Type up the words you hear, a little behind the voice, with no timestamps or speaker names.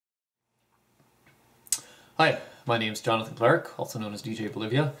Hi, my name is Jonathan Clark, also known as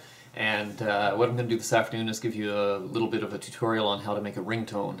djbolivia, and what I'm going to do this afternoon is give you a little bit of a tutorial on how to make a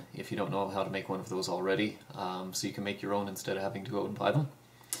ringtone if you don't know how to make one of those already, so you can make your own instead of having to go and buy them.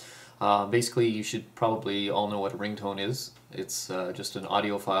 Basically, you should probably all know what a ringtone is. It's just an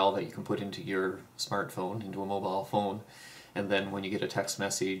audio file that you can put into your smartphone, into a mobile phone, and then when you get a text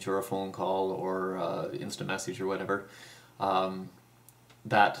message or a phone call or instant message or whatever,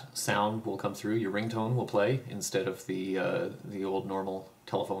 that sound will come through, your ringtone will play instead of the old normal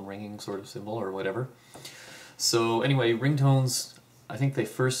telephone ringing sort of symbol or whatever. So anyway, ringtones, I think they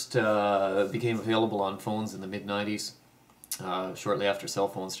first became available on phones in the mid-90s, shortly after cell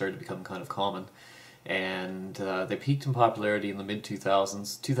phones started to become kind of common. And they peaked in popularity in the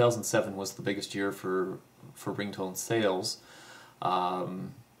mid-2000s. 2007 was the biggest year for ringtone sales. But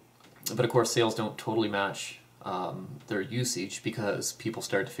of course sales don't totally match their usage because people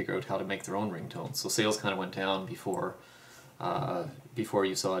started to figure out how to make their own ringtones. So sales kind of went down before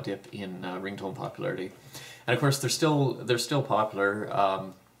you saw a dip in ringtone popularity. And of course they're still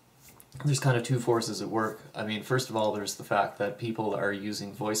popular. There's kind of two forces at work. I mean, first of all, there's the fact that people are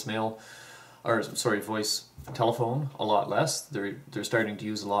using voice telephone a lot less. They're starting to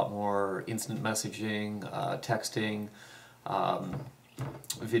use a lot more instant messaging, texting,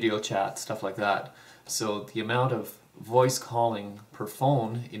 video chat, stuff like that. So the amount of voice calling per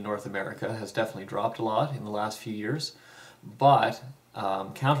phone in North America has definitely dropped a lot in the last few years. But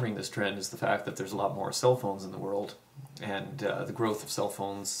countering this trend is the fact that there's a lot more cell phones in the world, and the growth of cell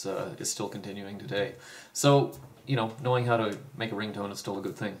phones is still continuing today. So, you know, knowing how to make a ringtone is still a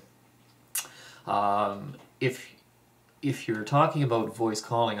good thing. If you're talking about voice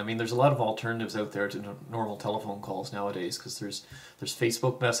calling, I mean, there's a lot of alternatives out there to normal telephone calls nowadays, because there's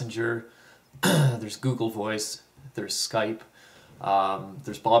Facebook Messenger, there's Google Voice, there's Skype,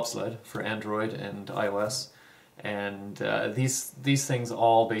 there's Bobsled for Android and iOS, and these things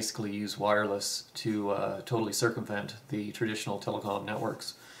all basically use wireless to totally circumvent the traditional telecom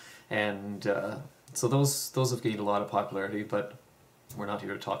networks, and so those have gained a lot of popularity, but we're not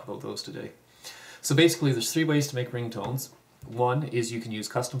here to talk about those today. So basically there's three ways to make ringtones. One is you can use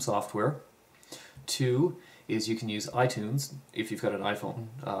custom software. Two is you can use iTunes if you've got an iPhone.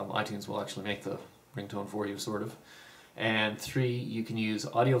 iTunes will actually make the ringtone for you, sort of. And three, you can use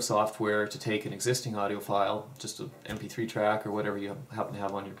audio software to take an existing audio file, just an MP3 track or whatever you happen to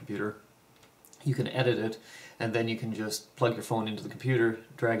have on your computer. You can edit it, and then you can just plug your phone into the computer,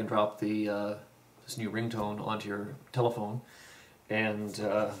 drag and drop this new ringtone onto your telephone, and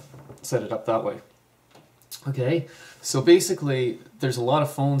set it up that way. Okay, so basically there's a lot of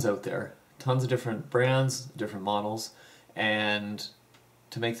phones out there, tons of different brands, different models, and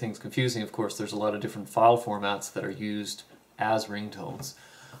to make things confusing, of course, there's a lot of different file formats that are used as ringtones.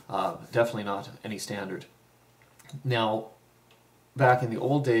 Definitely not any standard. Now, back in the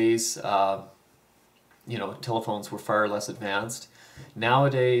old days, you know, telephones were far less advanced.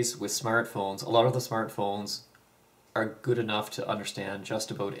 Nowadays, with smartphones, a lot of the smartphones are good enough to understand just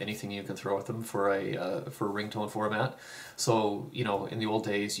about anything you can throw at them for a ringtone format. So, you know, in the old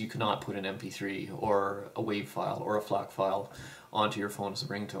days you could not put an MP3 or a WAV file or a FLAC file onto your phone as a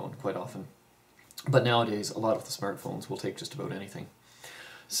ringtone quite often. But nowadays a lot of the smartphones will take just about anything.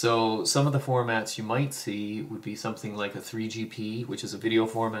 So some of the formats you might see would be something like a 3GP, which is a video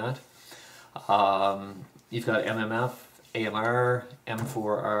format. You've got MMF, AMR,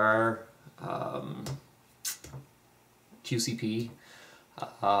 M4R, QCP,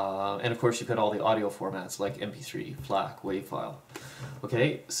 and of course you've got all the audio formats like MP3, FLAC, WAV file.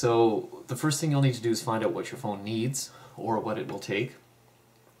 Okay, so the first thing you'll need to do is find out what your phone needs or what it will take.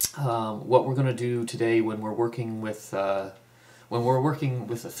 What we're going to do today when we're working with a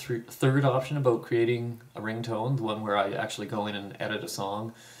third option about creating a ringtone, the one where I actually go in and edit a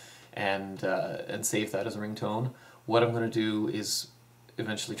song and save that as a ringtone, what I'm going to do is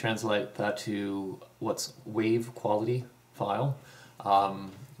eventually translate that to what's WAV quality file.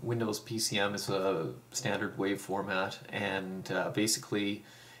 Windows PCM is a standard WAV format, and basically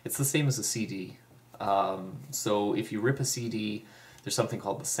it's the same as a CD. So if you rip a CD, there's something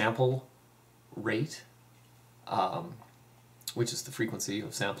called the sample rate, which is the frequency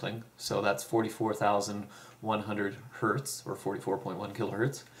of sampling. So that's 44,100 hertz, or 44.1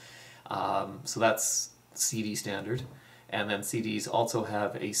 kilohertz. So that's CD standard. And then CDs also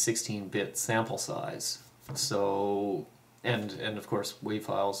have a 16-bit sample size. So, and of course WAV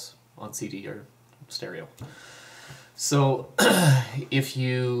files on CD are stereo. So if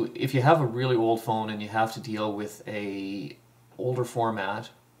you have a really old phone and you have to deal with a older format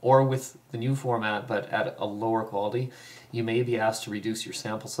or with the new format but at a lower quality, you may be asked to reduce your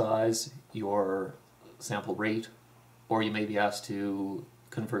sample size, your sample rate, or you may be asked to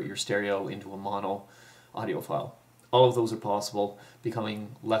convert your stereo into a mono audio file. All of those are possible,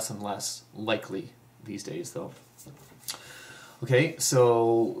 becoming less and less likely these days though. Okay,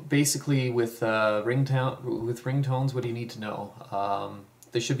 so basically with ringtones, what do you need to know?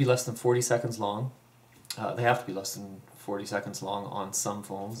 They should be less than 40 seconds long. They have to be less than 40 seconds long on some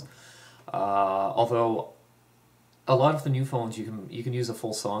phones. Although a lot of the new phones you can use a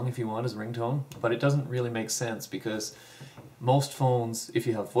full song if you want as a ringtone, but it doesn't really make sense because most phones, if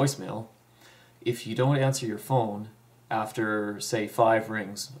you have voicemail, if you don't answer your phone after say 5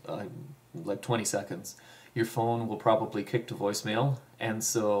 rings, like 20 seconds, your phone will probably kick to voicemail, and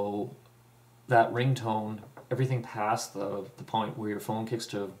so that ringtone, everything past the point where your phone kicks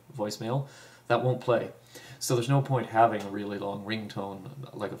to voicemail, that won't play. So there's no point having a really long ringtone,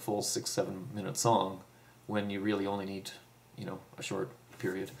 like a full 6-7 minute song, when you really only need, you know, a short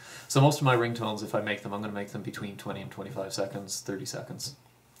period. So most of my ringtones, if I make them, I'm going to make them between 20 and 25 seconds, 30 seconds.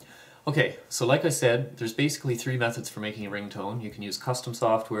 Okay, so like I said, there's basically 3 methods for making a ringtone. You can use custom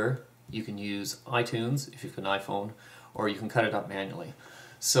software, you can use iTunes if you've got an iPhone, or you can cut it up manually.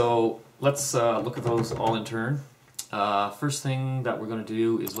 So let's look at those all in turn. First thing that we're going to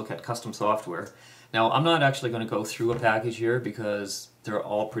do is look at custom software. Now I'm not actually going to go through a package here because they're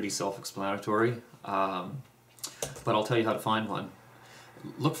all pretty self-explanatory, but I'll tell you how to find one.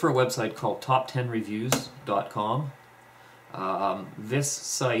 Look for a website called top10reviews.com. This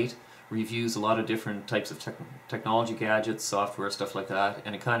site reviews a lot of different types of technology gadgets, software, stuff like that,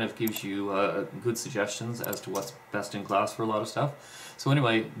 and it kind of gives you good suggestions as to what's best in class for a lot of stuff. So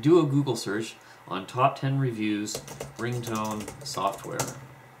anyway, do a Google search on top 10 reviews ringtone software.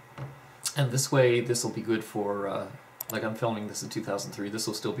 And this way, this will be good for, like I'm filming this in 2003, this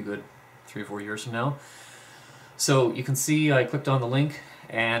will still be good 3 or 4 years from now. So you can see I clicked on the link,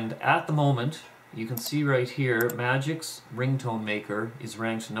 and at the moment, you can see right here, Magic's Ringtone Maker is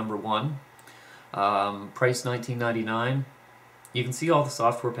ranked number 1. Price $19.99. You can see all the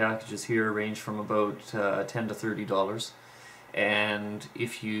software packages here range from about $10 to $30. And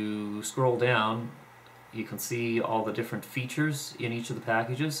if you scroll down, you can see all the different features in each of the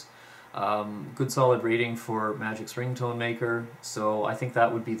packages. Good solid rating for Magic's Ringtone Maker, so I think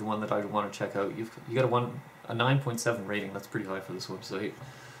that would be the one that I'd want to check out. You got a 9.7 rating. That's pretty high for this website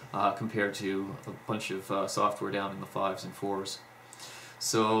compared to a bunch of software down in the 5s and 4s.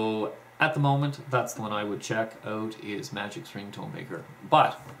 So at the moment, that's the one I would check out, is Magic's Ringtone Maker.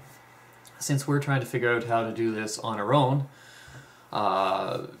 But since we're trying to figure out how to do this on our own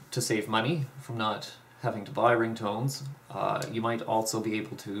to save money from not having to buy ringtones, you might also be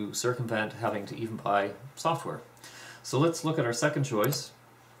able to circumvent having to even buy software. So let's look at our second choice,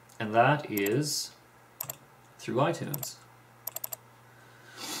 and that is through iTunes.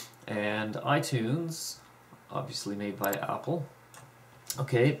 And iTunes, obviously made by Apple.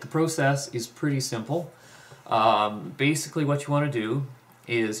 Okay, the process is pretty simple. Basically what you want to do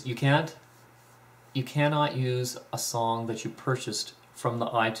is you cannot use a song that you purchased from the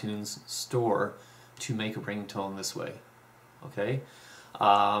iTunes store to make a ringtone this way. Okay,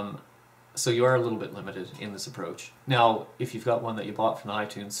 so you are a little bit limited in this approach. Now, if you've got one that you bought from the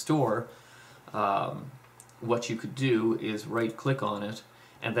iTunes store, what you could do is right-click on it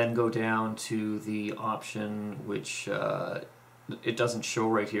and then go down to the option which it doesn't show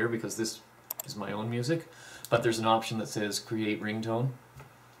right here because this is my own music, but there's an option that says Create Ringtone.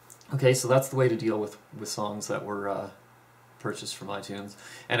 Okay, so that's the way to deal with songs that were purchased from iTunes,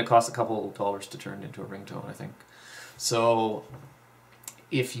 and it costs a couple dollars to turn into a ringtone, I think. So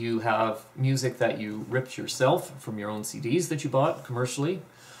if you have music that you ripped yourself from your own CDs that you bought commercially,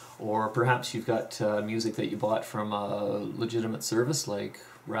 or perhaps you've got music that you bought from a legitimate service like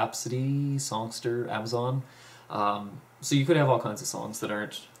Rhapsody, Songster, Amazon, so you could have all kinds of songs that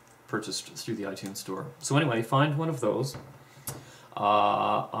aren't purchased through the iTunes store. So anyway, find one of those.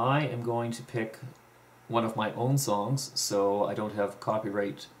 I am going to pick one of my own songs, so I don't have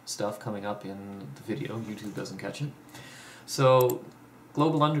copyright stuff coming up in the video. YouTube doesn't catch it. So,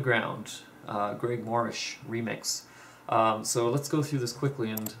 Global Underground, Greg Morrish remix. So let's go through this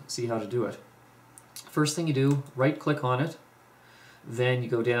quickly and see how to do it. First thing you do, right-click on it, then you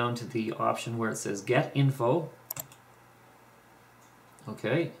go down to the option where it says Get Info.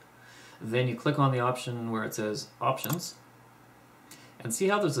 Okay, then you click on the option where it says Options, and see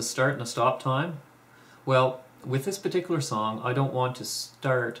how there's a start and a stop time? Well, with this particular song, I don't want to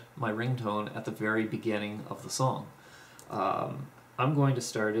start my ringtone at the very beginning of the song. I'm going to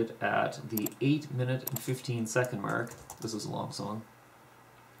start it at the 8-minute and 15-second mark. This is a long song.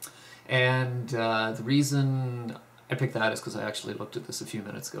 And the reason I picked that because I actually looked at this a few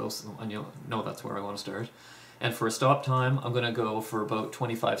minutes ago, so I know that's where I want to start. And for a stop time, I'm going to go for about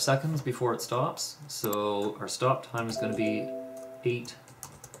 25 seconds before it stops. So our stop time is going to be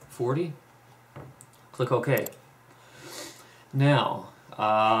 8:40. Click OK. Now,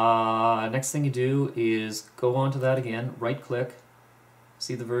 next thing you do is go on to that again, right click,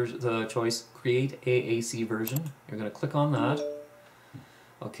 see the choice, create AAC version. You're going to click on that.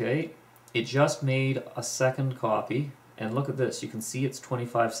 Okay, it just made a second copy, and look at this, you can see it's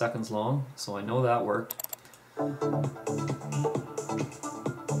 25 seconds long, so I know that worked.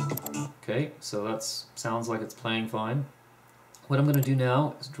 Okay, so that sounds like it's playing fine. What I'm going to do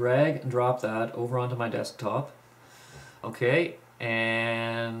now is drag and drop that over onto my desktop. Okay,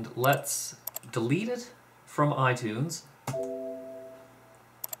 and let's delete it from iTunes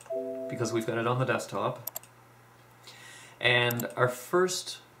because we've got it on the desktop. And our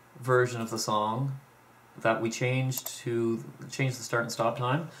first version of the song that we changed to change the start and stop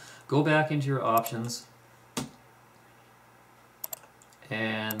time, go back into your options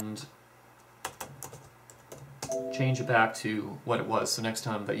and change it back to what it was. So next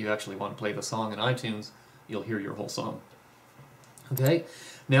time that you actually want to play the song in iTunes, you'll hear your whole song. Okay,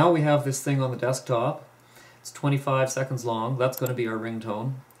 now we have this thing on the desktop. It's 25 seconds long. That's going to be our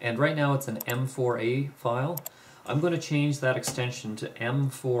ringtone. And right now it's an M4A file. I'm going to change that extension to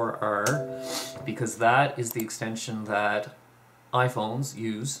M4R because that is the extension that iPhones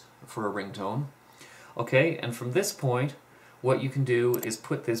use for a ringtone. Okay, and from this point, what you can do is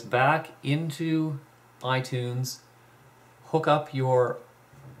put this back into iTunes, hook up your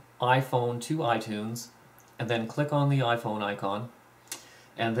iPhone to iTunes, and then click on the iPhone icon,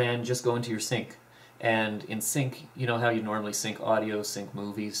 and then just go into your sync. And in sync, you know how you normally sync audio, sync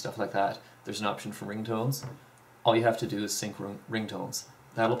movies, stuff like that. There's an option for ringtones. All you have to do is sync ringtones.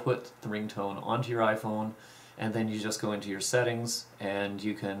 That'll put the ringtone onto your iPhone, and then you just go into your settings and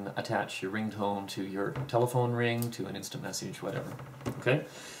you can attach your ringtone to your telephone ring, to an instant message, whatever. Okay?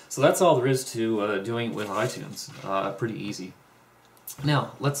 So that's all there is to doing it with iTunes. Pretty easy.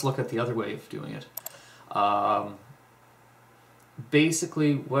 Now, let's look at the other way of doing it.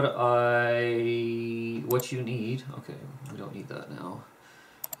 Basically, what you need, okay, we don't need that now,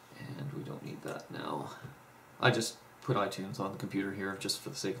 and we don't need that now. I just put iTunes on the computer here just for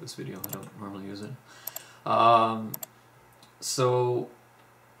the sake of this video. I don't normally use it. So,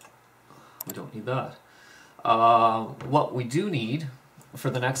 we don't need that. What we do need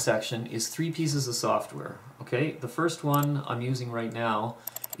for the next section is 3 pieces of software. Okay, the first one I'm using right now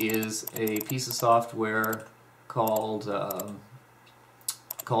is a piece of software called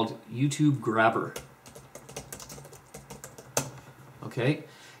YouTube Grabber. Okay,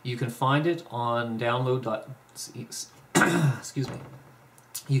 you can find it on excuse me.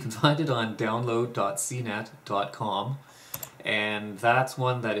 You can find it on download.cnet.com, and that's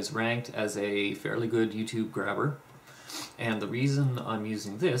one that is ranked as a fairly good YouTube grabber. And the reason I'm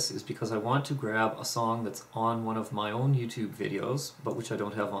using this is because I want to grab a song that's on one of my own YouTube videos, but which I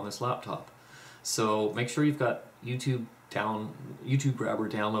don't have on this laptop. So make sure you've got YouTube Grabber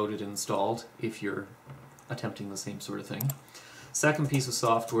downloaded and installed if you're attempting the same sort of thing. Second piece of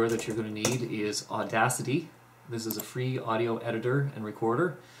software that you're going to need is Audacity. This is a free audio editor and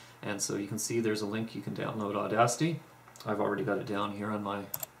recorder, and so you can see there's a link you can download Audacity. I've already got it down here on my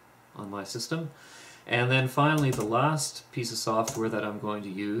system. And then finally, the last piece of software that I'm going to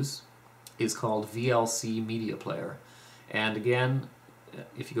use is called VLC Media Player. And again,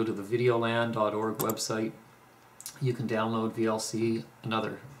 if you go to the videoland.org website, you can download VLC,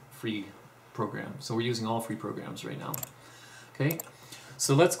 another free program. So we're using all free programs right now. Okay,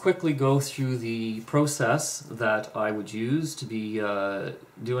 so let's quickly go through the process that I would use to be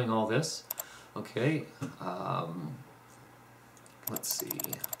doing all this. Okay, let's see.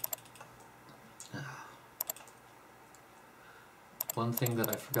 One thing that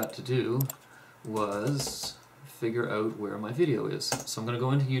I forgot to do was figure out where my video is. So I'm going to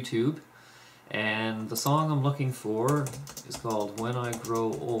go into YouTube, and the song I'm looking for is called When I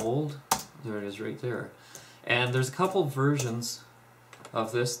Grow Old. There it is right there. And there's a couple versions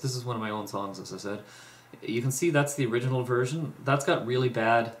of this. This is one of my own songs, as I said. You can see that's the original version. That's got really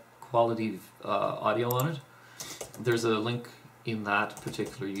bad quality audio on it. There's a link in that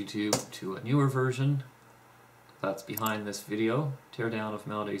particular YouTube to a newer version. That's behind this video, Teardown of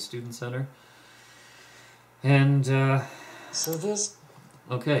Malday Student Center. And, so this...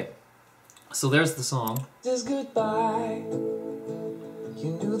 Okay, so there's the song. This goodbye,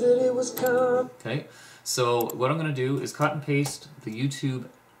 you knew that it was coming. Okay, so what I'm going to do is cut and paste the YouTube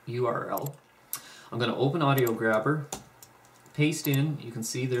URL. I'm going to open Audio Grabber, paste in, you can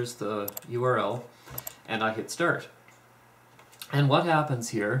see there's the URL, and I hit start. And what happens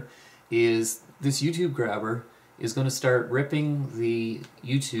here is this YouTube grabber is going to start ripping the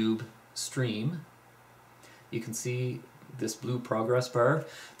YouTube stream. You can see this blue progress bar.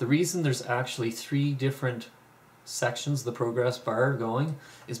 The reason there's actually 3 different sections of the progress bar going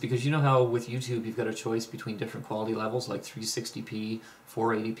is because you know how with YouTube you've got a choice between different quality levels like 360p,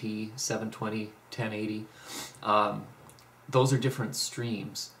 480p, 720, 1080. Those are different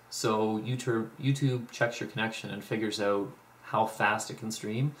streams. So YouTube checks your connection and figures out how fast it can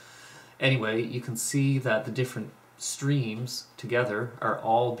stream. Anyway, you can see that the different streams together are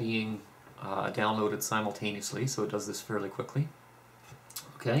all being downloaded simultaneously, so it does this fairly quickly.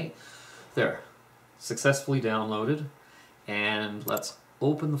 Okay, there. Successfully downloaded, and let's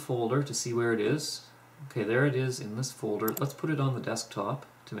open the folder to see where it is. Okay, there it is in this folder. Let's put it on the desktop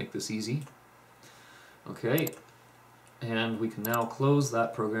to make this easy. Okay, and we can now close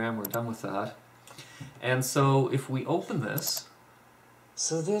that program. We're done with that. And so if we open this,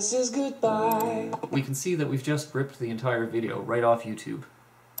 so this is goodbye, we can see that we've just ripped the entire video right off YouTube.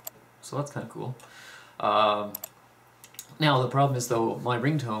 So that's kind of cool. Now the problem is though, my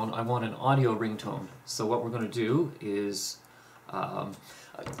ringtone, I want an audio ringtone. So what we're going to do is,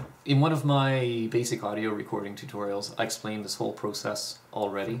 in one of my basic audio recording tutorials, I explained this whole process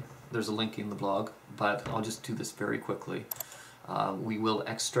already. There's a link in the blog, but I'll just do this very quickly. We will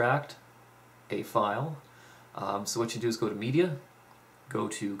extract a file. So what you do is go to Media, go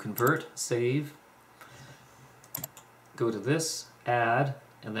to Convert, Save, go to this, Add,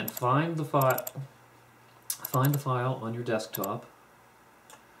 and then find the file on your desktop.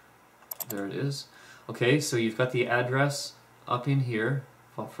 There it is. Okay, so you've got the address up in here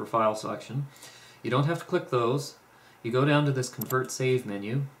for file selection. You don't have to click those. You go down to this Convert Save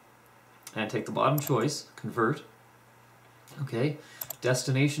menu and take the bottom choice, Convert. Okay,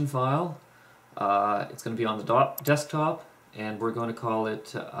 destination file. It's going to be on the desktop, and we're going to call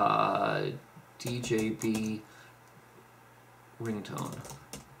it DJB ringtone.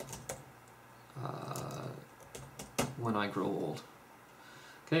 When I grow old.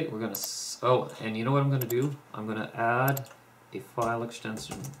 Okay, we're going to, oh, and you know what I'm going to do? I'm going to add a file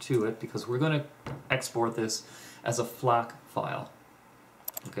extension to it because we're going to export this as a FLAC file.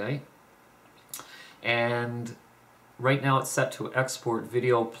 Okay? And right now it's set to export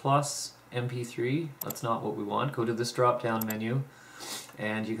video plus MP3. That's not what we want. Go to this drop down menu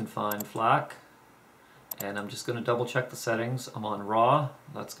and you can find FLAC. And I'm just going to double check the settings. I'm on RAW,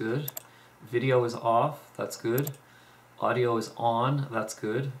 that's good. Video is off, that's good. Audio is on, that's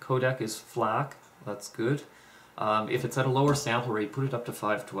good. Codec is FLAC, that's good. If it's at a lower sample rate, put it up to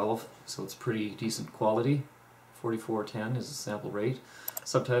 512, so it's pretty decent quality. 4410 is the sample rate.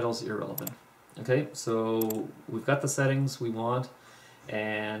 Subtitles, irrelevant. Okay, so we've got the settings we want,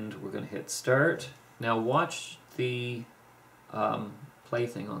 and we're going to hit Start. Now watch the play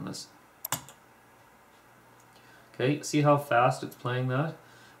thing on this. Okay, see how fast it's playing that?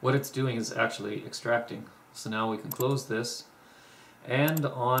 What it's doing is actually extracting. So now we can close this, and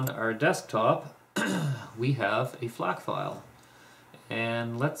on our desktop we have a FLAC file.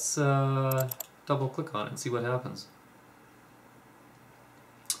 And let's double click on it and see what happens.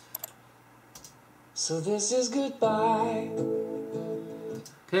 so this is goodbye.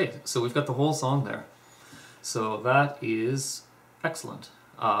 Okay, so we've got the whole song there. So that is excellent.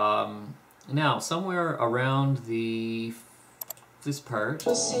 Now, somewhere around this part,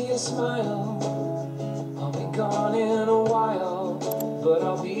 I'll see you smile. I'll be gone in a while, but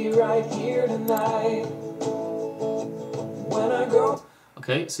I'll be right here tonight. When I grow.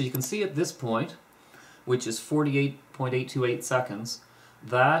 okay, so you can see at this point, which is 48.828 seconds,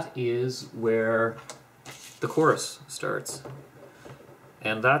 that is where the chorus starts.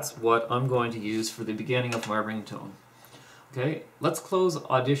 And that's what I'm going to use for the beginning of my ringtone. Okay, let's close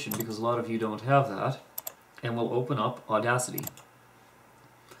Audition because a lot of you don't have that, and we'll open up Audacity.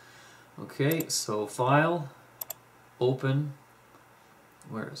 Okay, so File, Open,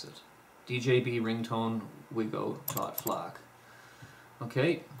 where is it? DJB ringtone wigo.flac.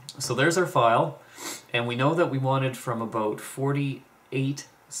 Okay, so there's our file, and we know that we wanted from about 48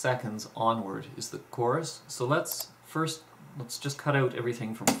 seconds onward is the chorus. So let's just cut out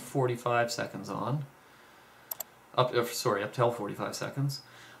everything from 45 seconds on. Up till 45 seconds.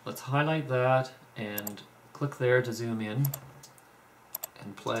 Let's highlight that and click there to zoom in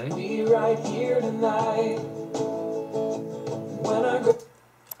and play. Be right here tonight. When I go.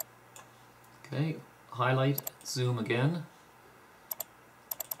 Okay, highlight, zoom again.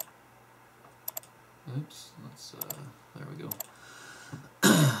 Oops, let's there we go.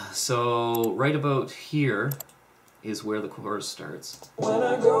 So right about here is where the chorus starts. When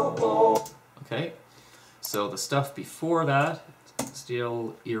I grow old. Okay, so the stuff before that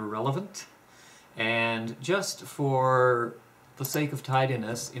still irrelevant. And just for the sake of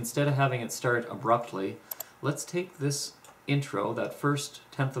tidiness, instead of having it start abruptly, let's take this intro, that first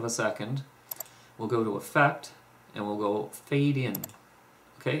 1/10 of a second, we'll go to Effect, and we'll go Fade In.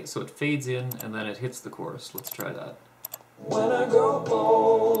 Okay, so it fades in and then it hits the chorus. Let's try that. When I grow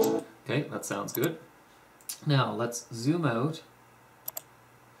old. Okay, that sounds good. Now let's zoom out,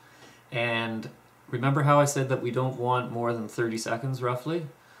 and remember how I said that we don't want more than 30 seconds roughly?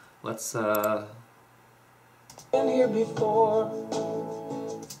 Let's Been here before.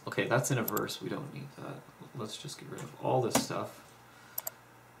 okay, that's in a verse, we don't need that. Let's just get rid of all this stuff.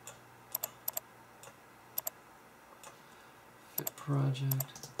 Fit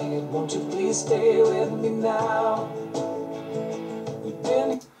project. Won't you please stay with me now? We've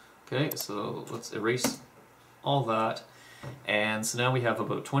been. Okay, so let's erase all that. And so now we have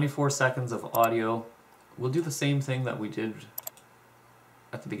about 24 seconds of audio. We'll do the same thing that we did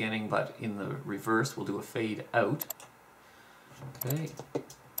at the beginning, but in the reverse. We'll do a fade out. Okay.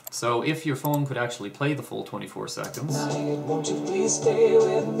 So if your phone could actually play the full 24 seconds. Won't you please stay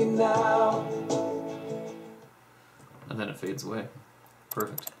with me now? And then it fades away.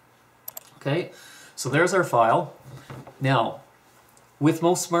 Perfect. Okay, so there's our file. Now, with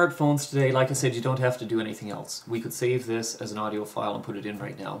most smartphones today, like I said, you don't have to do anything else. We could save this as an audio file and put it in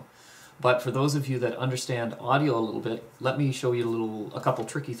right now. But for those of you that understand audio a little bit, let me show you a couple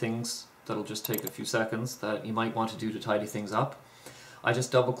tricky things that'll just take a few seconds that you might want to do to tidy things up. I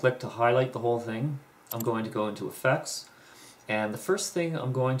just double-click to highlight the whole thing. I'm going to go into Effects, and the first thing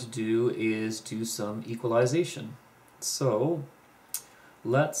I'm going to do is do some equalization. So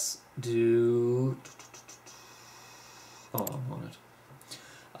let's do, oh, I'm on it.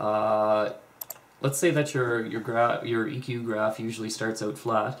 Let's say that your EQ graph usually starts out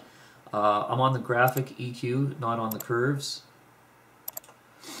flat. I'm on the graphic EQ, not on the curves.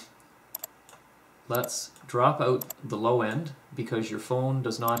 Let's drop out the low end because your phone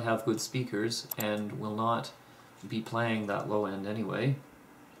does not have good speakers and will not be playing that low end anyway.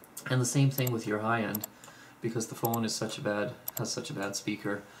 And the same thing with your high end, because the phone is has such a bad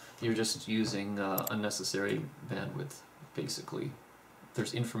speaker. You're just using unnecessary bandwidth, basically.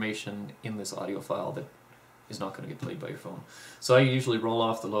 There's information in this audio file that is not going to get played by your phone. So I usually roll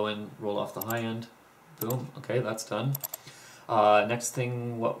off the low end, roll off the high end. Boom. Okay, that's done. Next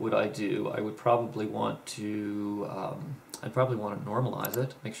thing, what would I do? I would probably want to, I'd probably want to normalize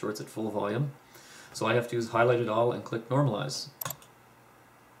it, make sure it's at full volume. So all I have to do is highlight it all and click Normalize.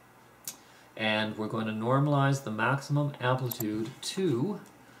 And we're going to normalize the maximum amplitude to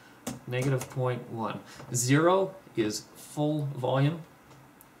 -0.1. 0 is full volume,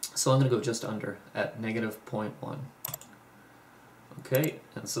 so I'm going to go just under at -0.1. Okay,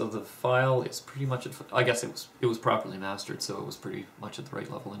 and so the file is pretty much at, I guess it was properly mastered, so it was pretty much at the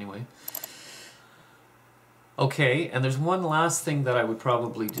right level anyway. Okay, and there's one last thing that I would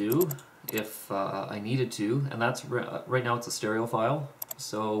probably do if I needed to, and that's right now it's a stereo file,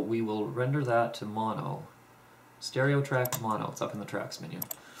 so we will render that to mono. Stereo track mono, it's up in the tracks menu.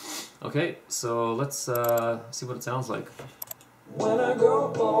 Okay, so let's see what it sounds like. When I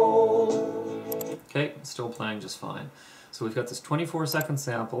grow old. Okay, it's still playing just fine. So we've got this 24-second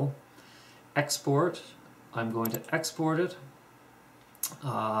sample. Export. I'm going to export it.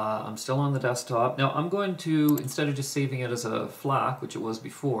 I'm still on the desktop. Now I'm going to, instead of just saving it as a FLAC, which it was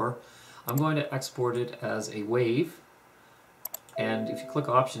before, I'm going to export it as a WAV. And if you click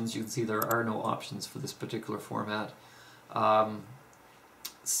Options, you can see there are no options for this particular format. You're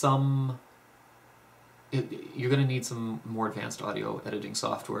going to need some more advanced audio editing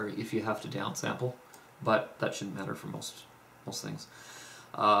software if you have to downsample, but that shouldn't matter for most things.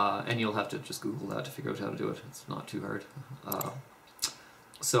 And you'll have to just Google that to figure out how to do it. It's not too hard.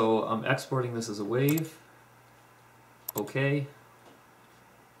 So I'm exporting this as a WAV. Okay.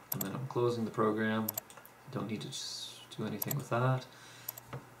 And then I'm closing the program. Don't need to do anything with that.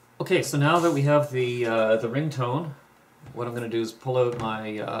 Okay, so now that we have the ringtone, what I'm going to do is pull out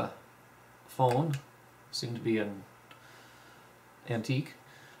my phone, soon to be an antique,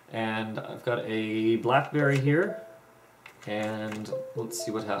 and I've got a BlackBerry here, and let's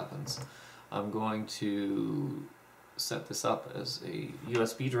see what happens. I'm going to set this up as a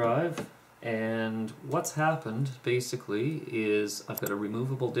USB drive, and what's happened basically is I've got a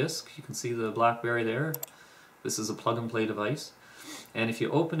removable disc. You can see the BlackBerry there. This is a plug-and-play device, and if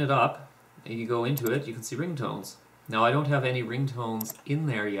you open it up and you go into it, you can see ringtones. Now I don't have any ringtones in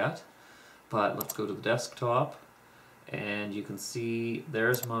there yet, but let's go to the desktop, and you can see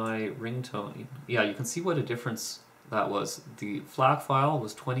there's my ringtone. Yeah, you can see what a difference that was. The FLAC file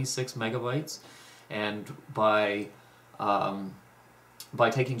was 26 megabytes, and by by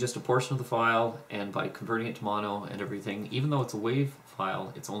taking just a portion of the file and by converting it to mono and everything, even though it's a WAV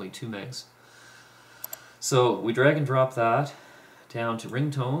file, it's only 2 megs. So we drag and drop that down to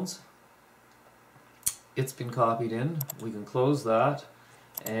Ringtones. It's been copied in. We can close that,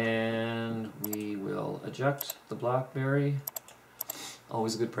 and we will eject the BlackBerry.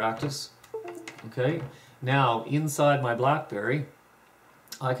 Always a good practice. Okay, now inside my BlackBerry,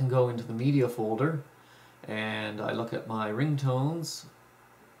 I can go into the media folder, and I look at my ringtones,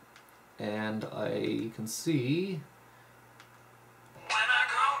 and I can see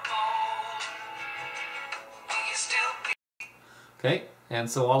okay, and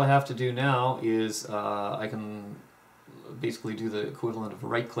so all I have to do now is I can basically do the equivalent of a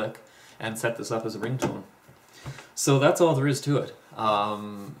right click and set this up as a ringtone. So that's all there is to it.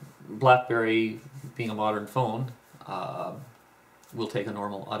 BlackBerry, being a modern phone, will take a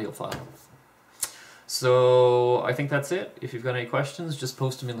normal audio file. So I think that's it. If you've got any questions, just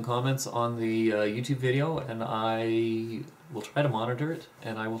post them in the comments on the YouTube video, and I will try to monitor it,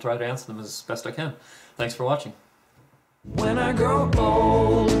 and I will try to answer them as best I can. Thanks for watching. When I grow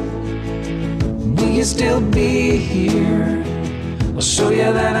old, will you still be here? I'll show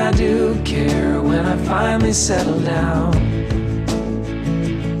you that I do care when I finally settle down.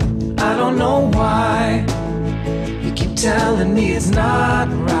 I don't know why you keep telling me it's not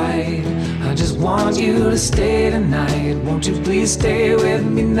right. I just want you to stay tonight. Won't you please stay with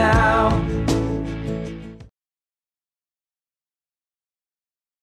me now?